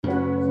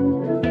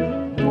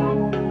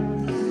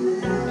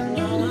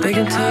They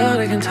can tell,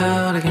 they can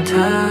tell, they can tell.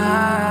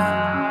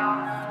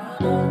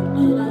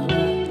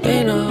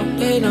 They know,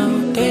 they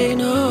know, they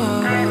know.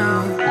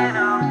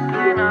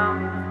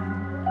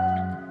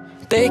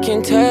 They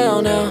can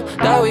tell now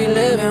that we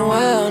living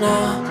well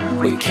now.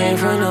 We came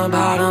from the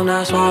bottom,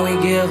 that's why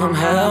we give them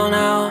hell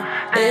now.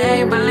 They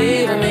ain't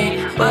believing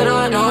me, but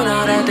I know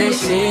now that they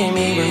see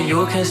me. But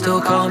you can still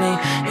call me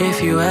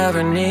if you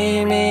ever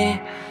need me.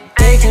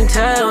 They can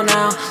tell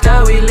now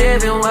that we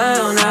living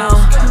well now.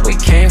 We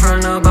came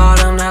from the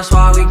bottom, that's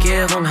why we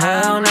give them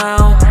hell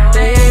now.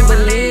 They ain't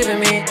believing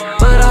me,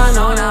 but I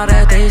know now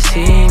that they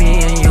see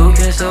me. And you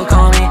can still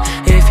call me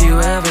if you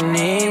ever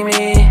need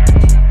me.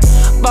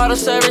 Bottle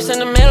service in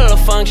the middle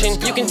of function.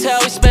 You can tell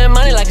we spend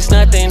money like it's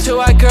nothing. Two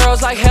white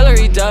girls like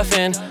Hillary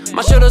Duffin.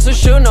 My shooters who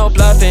shoot, no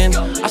bluffing.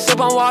 I sip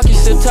on walkie,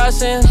 sip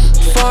tussin'.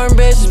 Foreign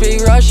bitches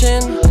be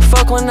rushing.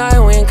 Fuck one night,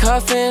 we ain't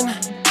cuffin'.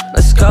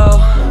 Let's go.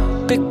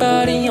 Big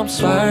body, I'm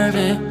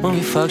swerving. When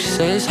we fuck, she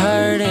say it's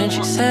hurting.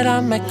 She said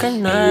I make her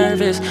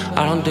nervous.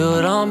 I don't do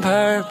it on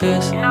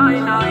purpose. I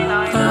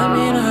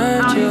mean to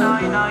hurt you.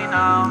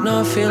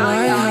 No, I feel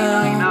like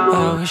hell.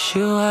 I wish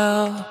you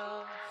well.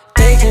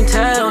 They can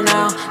tell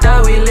now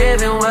that we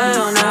living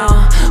well